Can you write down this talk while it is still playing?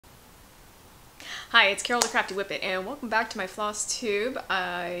Hi, it's Carol the Crafty Whippet, and welcome back to my Flosstube.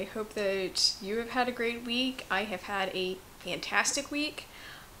 I hope that you have had a great week. I have had a fantastic week.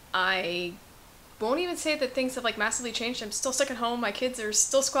 I won't even say that things have massively changed. I'm still stuck at home. My kids are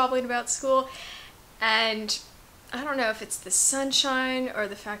still squabbling about school, and I don't know if it's the sunshine or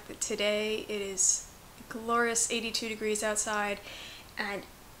the fact that today it is a glorious 82 degrees outside, and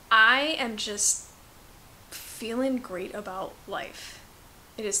I am just feeling great about life.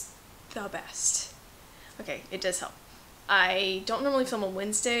 It is the best. Okay, it does help. I don't normally film on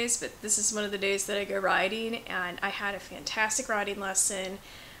Wednesdays, but this is one of the days that I go riding, and I had a fantastic riding lesson.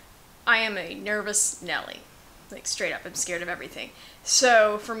 I am a nervous Nelly. Straight up, I'm scared of everything.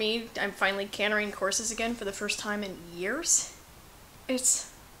 So for me, I'm finally cantering courses again for the first time in years.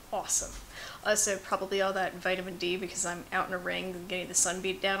 It's awesome. Also, probably all that vitamin D because I'm out in a ring and getting the sun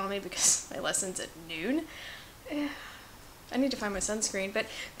beat down on me because my lesson's at noon. I need to find my sunscreen, but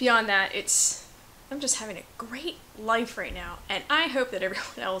beyond that, I'm just having a great life right now, and I hope that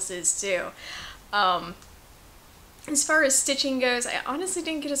everyone else is too. As far as stitching goes, I honestly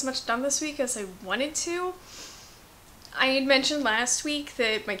didn't get as much done this week as I wanted to. I had mentioned last week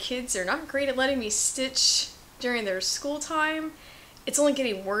that my kids are not great at letting me stitch during their school time. It's only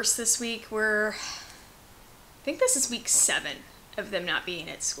getting worse this week. I think this is week 7 of them not being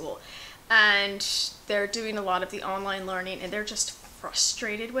at school. And they're doing a lot of the online learning, and they're just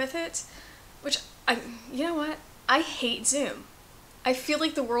frustrated with it, which you know what? I hate Zoom. I feel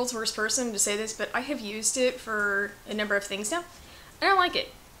like the world's worst person to say this, but I have used it for a number of things now. I don't like it.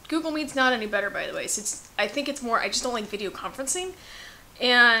 Google Meet's not any better, by the way. So I think it's more, I just don't like video conferencing,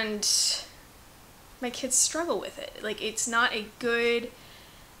 and my kids struggle with it. It's not a good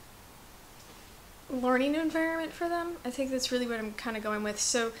learning environment for them. I think that's really what I'm kind of going with.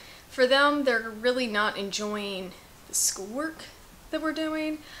 So for them, they're really not enjoying the schoolwork that we're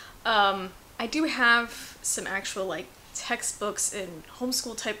doing. I do have some actual textbooks and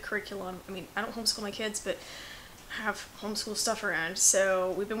homeschool type curriculum. I mean, I don't homeschool my kids, but I have homeschool stuff around,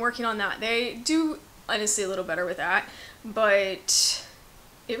 so we've been working on that. They do honestly a little better with that, but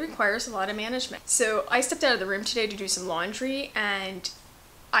it requires a lot of management. So I stepped out of the room today to do some laundry, and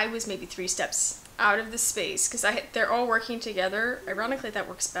I was maybe 3 steps out of the space because they're all working together. Ironically, that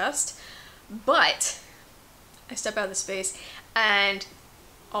works best, but I step out of the space and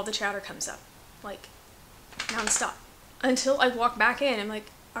all the chatter comes up non-stop until I walk back in. I'm like,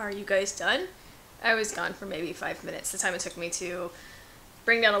 are you guys done? I was gone for maybe 5 minutes, the time it took me to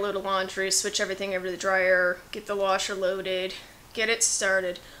bring down a load of laundry, switch everything over to the dryer, get the washer loaded, get it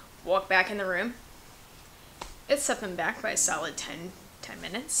started, walk back in the room. It's up and back by a solid 10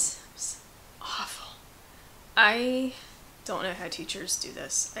 minutes. It's awful. I don't know how teachers do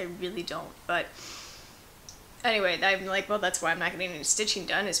this. I really don't, but anyway, I'm like, well, that's why I'm not getting any stitching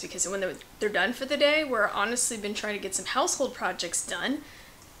done, is because when they're done for the day, we're honestly been trying to get some household projects done.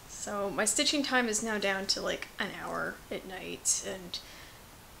 So my stitching time is now down to an hour at night, and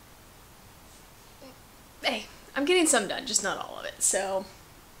hey, I'm getting some done, just not all of it. So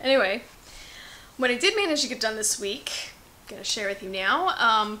anyway, what I did manage to get done this week, I'm going to share with you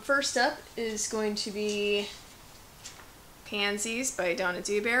now. First up is going to be Pansies by Donna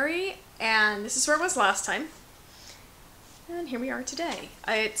Dewberry, and this is where it was last time. And here we are today.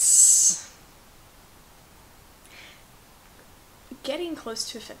 It's getting close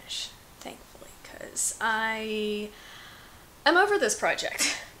to a finish, thankfully, because I'm over this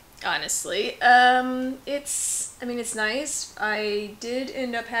project, honestly. It's nice. I did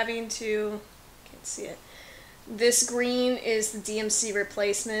end up having to, can't see it, this green is the DMC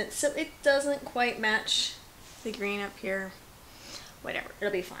replacement, so it doesn't quite match the green up here. Whatever,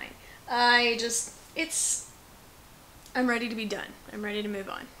 it'll be fine. I'm ready to be done. I'm ready to move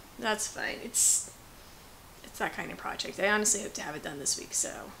on. That's fine. It's that kind of project. I honestly hope to have it done this week,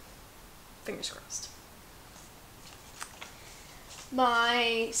 so fingers crossed.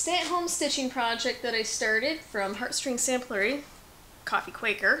 My stay-at-home stitching project that I started from Heartstring Samplery, Coffee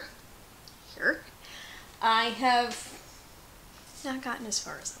Quaker, here, I have not gotten as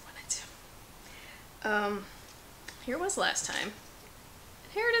far as I wanted to. Here it was last time.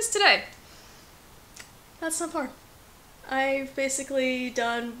 Here it is today. That's not far. I've basically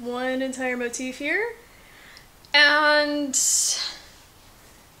done one entire motif here, and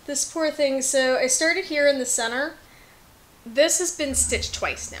this poor thing, so I started here in the center. This has been stitched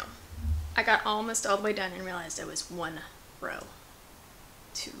twice now. I got almost all the way done and realized I was 1 row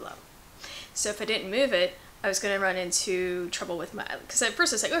too low. So if I didn't move it, I was going to run into trouble with my, because at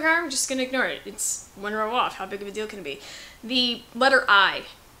first I was like, okay, I'm just going to ignore it. It's 1 row off. How big of a deal can it be? The letter I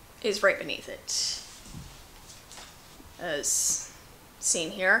is right beneath it, as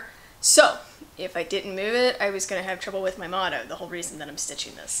seen here. So, if I didn't move it, I was going to have trouble with my motto, the whole reason that I'm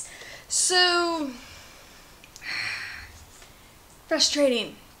stitching this. So,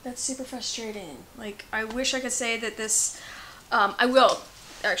 frustrating. That's super frustrating. Like, I wish I could say that this, I will,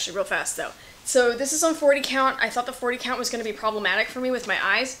 actually, real fast though. So this is on 40 count. I thought the 40 count was going to be problematic for me with my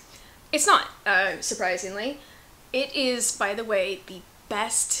eyes. It's not, surprisingly. It is, by the way, the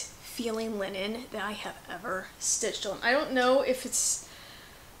best feeling linen that I have ever stitched on. I don't know if it's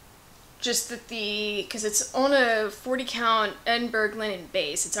just that because it's on a 40 count Edinburgh linen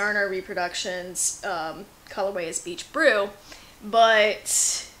base. It's R&R Reproductions, colorway is Beach Brew,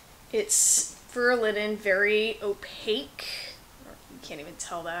 but it's fur linen, very opaque. You can't even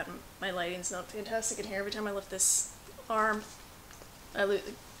tell that. My lighting's not fantastic in here. Every time I lift this arm, I lose,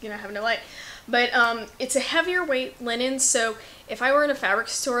 have no light. But it's a heavier weight linen, so if I were in a fabric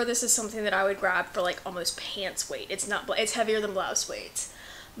store, this is something that I would grab for like almost pants weight. It's not, it's heavier than blouse weight,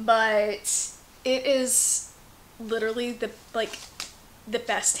 but it is literally the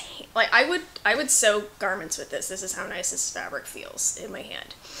best. Like I would sew garments with this. This is how nice this fabric feels in my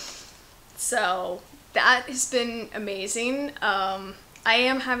hand. So that has been amazing. I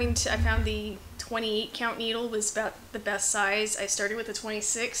found the 28 count needle was about the best size. I started with the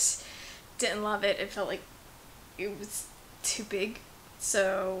 26, didn't love it. It felt like it was too big.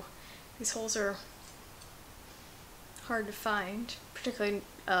 So these holes are hard to find, particularly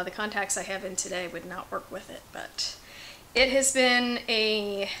the contacts I have in today would not work with it, but it has been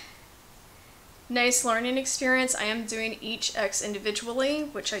a nice learning experience. I am doing each X individually,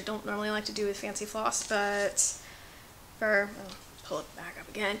 which I don't normally like to do with fancy floss, but I'll pull it back up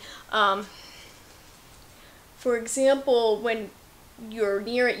again. For example, when you're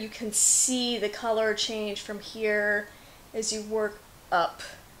near it, you can see the color change from here as you work up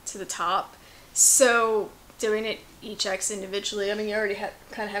to the top. So doing it each X individually, I mean, you're already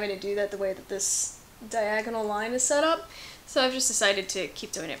kind of having to do that the way that this diagonal line is set up. So I've just decided to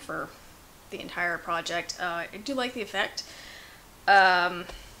keep doing it for the entire project. I do like the effect.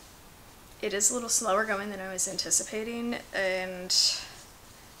 It is a little slower going than I was anticipating, and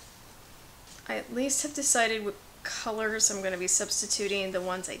I at least have decided what colors I'm going to be substituting the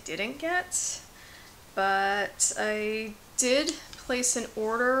ones I didn't get, but I did place an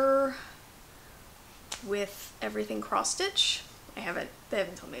order with everything cross stitch. They haven't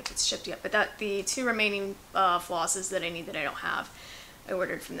told me if it's shipped yet, but the two remaining flosses that I need that I don't have, I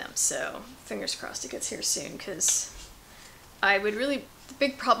ordered from them, so fingers crossed it gets here soon, because the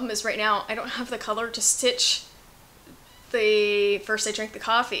big problem is right now I don't have the color to stitch the First I Drink the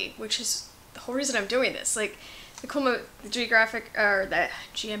Coffee, which is the whole reason I'm doing this. Like, the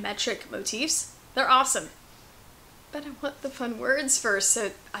geometric motifs, they're awesome, but I want the fun words first,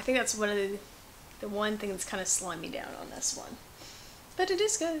 so I think that's one of the one thing that's kind of slowing me down on this one. But it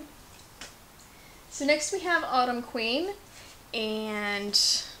is good. So next we have Autumn Queen, and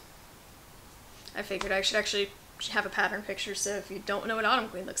I figured I should actually have a pattern picture, so if you don't know what Autumn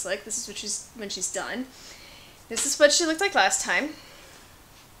Queen looks like, this is what when she's done. This is what she looked like last time.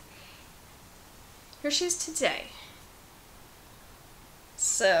 Here she is today.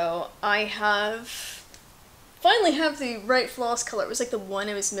 So I finally have the right floss color. It was like the one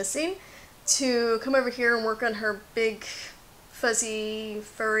I was missing to come over here and work on her big fuzzy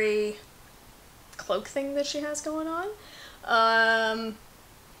furry cloak thing that she has going on. I'm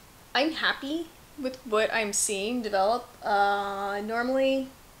happy with what I'm seeing develop. Normally,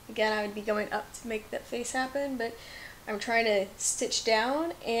 again, I would be going up to make that face happen, but I'm trying to stitch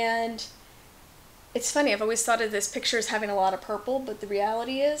down, and it's funny, I've always thought of this picture as having a lot of purple, but the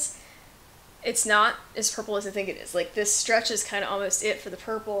reality is it's not as purple as I think it is. Like, this stretch is kind of almost it for the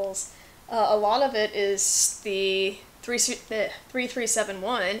purples. A lot of it is the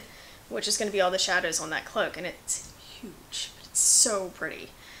 3371, which is going to be all the shadows on that cloak, and it's huge, but it's so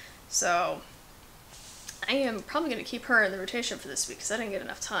pretty. So I am probably going to keep her in the rotation for this week because I didn't get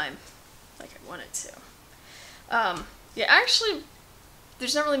enough time like I wanted to. Yeah, actually,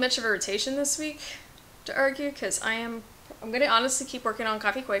 there's not really much of a rotation this week, to argue, because I'm going to honestly keep working on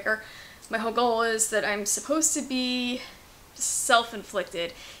Coffee Quaker. My whole goal is that I'm supposed to be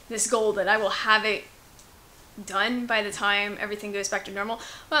self-inflicted, this goal that I will have it done by the time everything goes back to normal.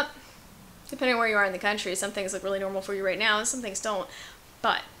 Well, depending on where you are in the country, some things look really normal for you right now, and some things don't.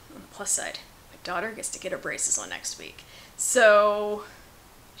 But on the plus side, my daughter gets to get her braces on next week. So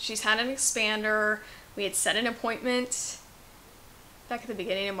she's had an expander. We had set an appointment back at the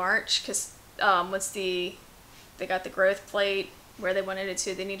beginning of March because once they got the growth plate where they wanted it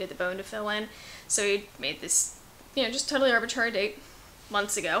to, they needed the bone to fill in. So we made this, just totally arbitrary date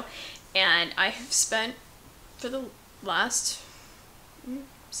months ago. And I have spent for the last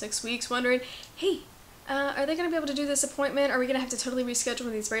 6 weeks wondering, hey, are they going to be able to do this appointment? Are we going to have to totally reschedule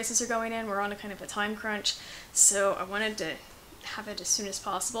when these braces are going in? We're on a kind of a time crunch. So I wanted to have it as soon as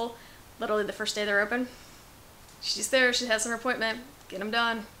possible. Literally the first day they're open. She's there, she has her appointment, get them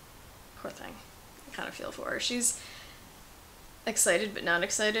done. Poor thing. I kind of feel for her. She's excited but not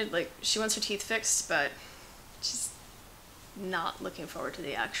excited. Like, she wants her teeth fixed, but she's not looking forward to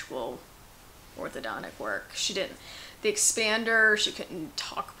the actual orthodontic work. She didn't. The expander, she couldn't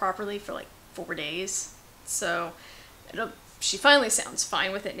talk properly for like 4 days. So she finally sounds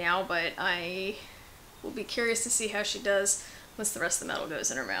fine with it now, but I will be curious to see how she does once the rest of the metal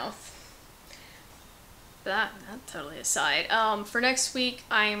goes in her mouth. That totally aside. For next week,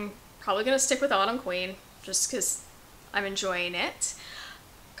 I'm probably going to stick with Autumn Queen, just because I'm enjoying it.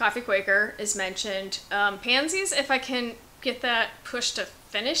 Coffee Quaker is mentioned. Pansies, if I can get that push to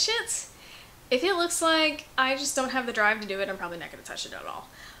finish it. If it looks like I just don't have the drive to do it, I'm probably not going to touch it at all.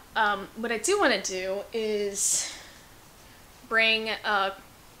 What I do want to do is bring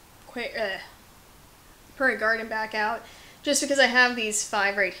Prairie Garden back out, just because I have these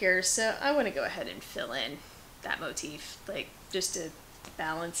 5 right here, so I want to go ahead and fill in that motif, like, just to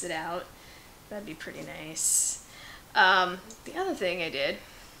balance it out. That'd be pretty nice. The other thing I did,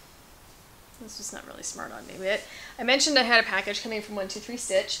 this was not really smart on me, but I mentioned I had a package coming from 123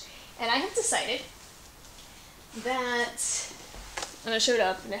 Stitch, and I have decided that, and it showed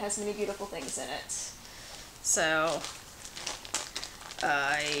up, and it has many beautiful things in it. So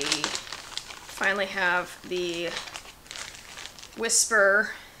I finally have the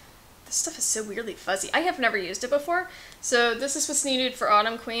Whisper. This stuff is so weirdly fuzzy. I have never used it before, so this is what's needed for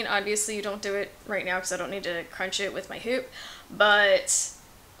Autumn Queen. Obviously you don't do it right now because I don't need to crunch it with my hoop, but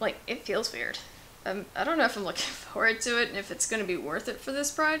like, it feels weird. I don't know if I'm looking forward to it and if it's going to be worth it for this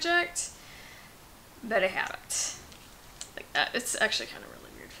project, but I have it. Like, it's actually kind of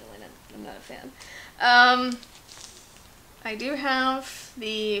really weird feeling it. I'm not a fan. I do have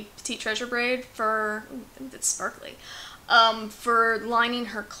the Petite Treasure braid for, it's sparkly, for lining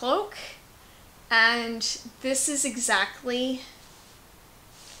her cloak, and this is exactly,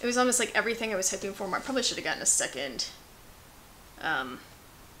 it was almost like everything I was hoping for. I probably should have gotten a second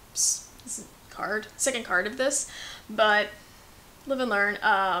second card of this, but live and learn.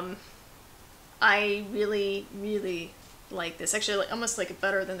 I really, really like this. Actually, like, almost like it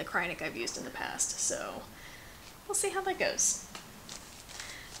better than the Kreinik I've used in the past, so we'll see how that goes.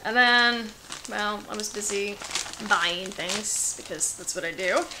 And then, well, I was busy buying things because that's what I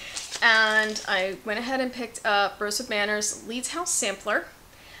do, and I went ahead and picked up Rosewood Manor's Leeds House Sampler.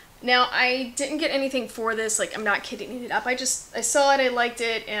 Now, I didn't get anything for this, like, I'm not kidding it up. I saw it, I liked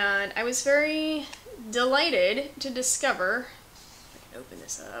it, and I was very delighted to discover, if I can open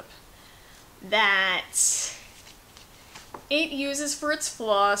this up, that it uses for its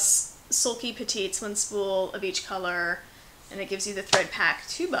floss Sulky Petites, 1 spool of each color, and it gives you the thread pack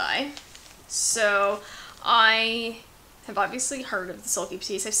to buy. So I have obviously heard of the Sulky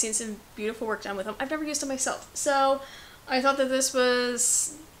Petites. I've seen some beautiful work done with them. I've never used them myself. So I thought that this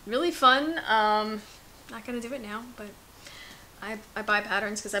was really fun. Not gonna do it now, but I buy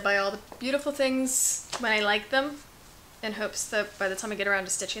patterns because I buy all the beautiful things when I like them, in hopes that by the time I get around to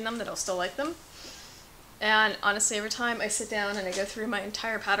stitching them that I'll still like them. And honestly, every time I sit down and I go through my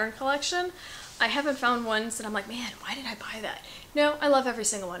entire pattern collection, I haven't found ones that I'm like, man, why did I buy that? No, I love every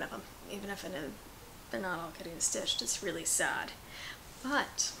single one of them, even if I know they're not all getting stitched. It's really sad.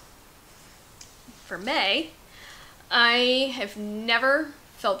 But for May, I have never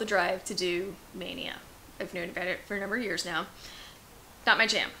felt the drive to do Mania. I've known about it for a number of years now. Not my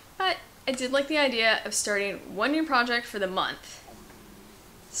jam, but I did like the idea of starting one new project for the month.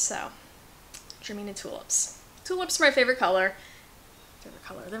 So, Dreaming in Tulips. Tulips are my favorite color.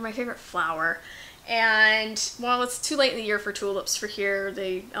 They're my favorite flower. And while it's too late in the year for tulips for here,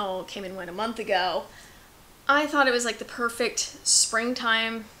 they all came and went a month ago, I thought it was like the perfect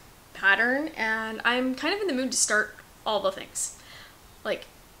springtime pattern, and I'm kind of in the mood to start all the things. Like,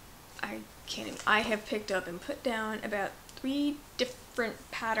 I have picked up and put down about 3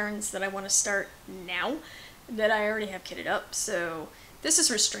 different patterns that I want to start now that I already have kitted up, so this is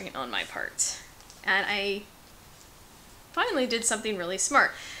restraint on my part. And I finally did something really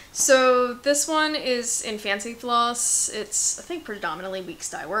smart. So this one is in Fancy Floss. It's, I think, predominantly Weeks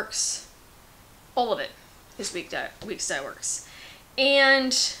Dye Works. All of it is Weeks Dye Works.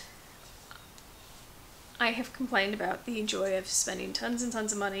 And I have complained about the joy of spending tons and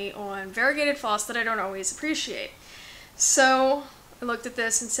tons of money on variegated floss that I don't always appreciate. So I looked at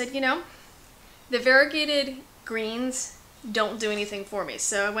this and said, you know, the variegated greens don't do anything for me.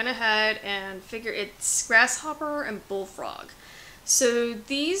 So I went ahead and figured it's Grasshopper and Bullfrog. So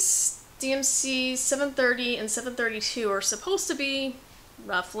these DMC 730 and 732 are supposed to be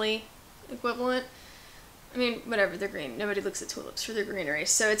roughly equivalent. I mean, whatever, they're green. Nobody looks at tulips for their greenery.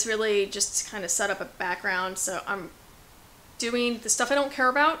 So it's really just to kind of set up a background. So I'm doing the stuff I don't care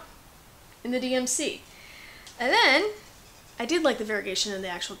about in the DMC. And then I did like the variegation in the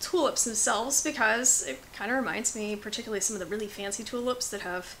actual tulips themselves because it kind of reminds me, particularly some of the really fancy tulips that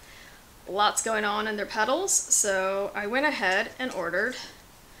have lots going on in their petals. So I went ahead and ordered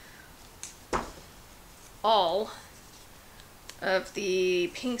all of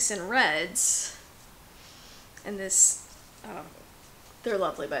the pinks and reds. And this, they're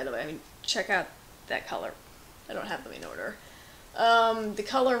lovely, by the way. I mean, check out that color. I don't have them in order. The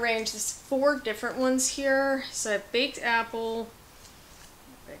color range, there's 4 different ones here. So I have baked apple,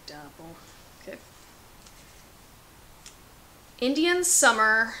 okay. Indian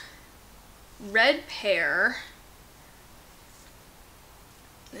summer, red pear,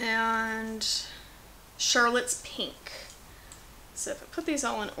 and Charlotte's pink. So if I put these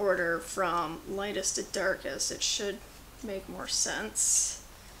all in order from lightest to darkest, it should make more sense.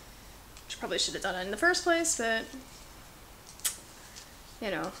 Which probably should have done it in the first place, but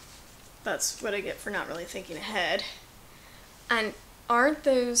you know, that's what I get for not really thinking ahead. And aren't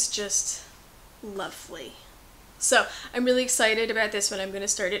those just lovely? So I'm really excited about this one. I'm going to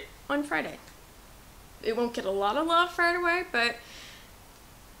start it on Friday. It won't get a lot of love right away, but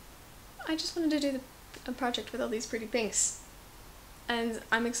I just wanted to do a project with all these pretty pinks. And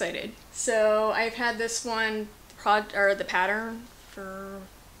I'm excited. So I've had this one, the pattern, for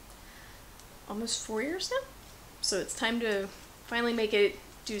almost 4 years now. So it's time to finally make it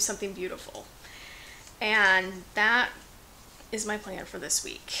do something beautiful. And that is my plan for this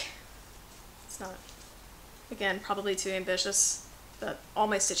week. It's not, again, probably too ambitious, but all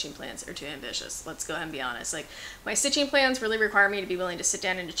my stitching plans are too ambitious. Let's go ahead and be honest. Like, my stitching plans really require me to be willing to sit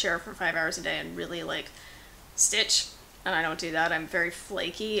down in a chair for 5 hours a day and really like stitch. And I don't do that. I'm very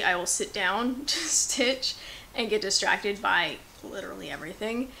flaky. I will sit down to stitch and get distracted by literally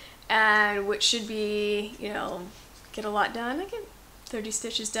everything. And which should be, you know, get a lot done. I get 30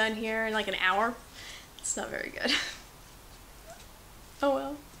 stitches done here in like an hour. It's not very good. Oh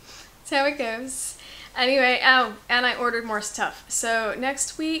well. That's how it goes. Anyway, oh, and I ordered more stuff. So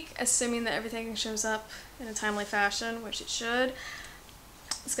next week, assuming that everything shows up in a timely fashion, which it should,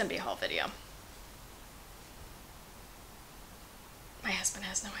 it's going to be a haul video. My husband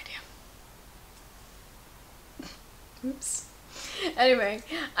has no idea. Oops. Anyway,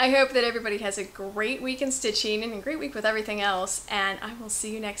 I hope that everybody has a great week in stitching and a great week with everything else, and I will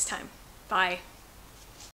see you next time. Bye.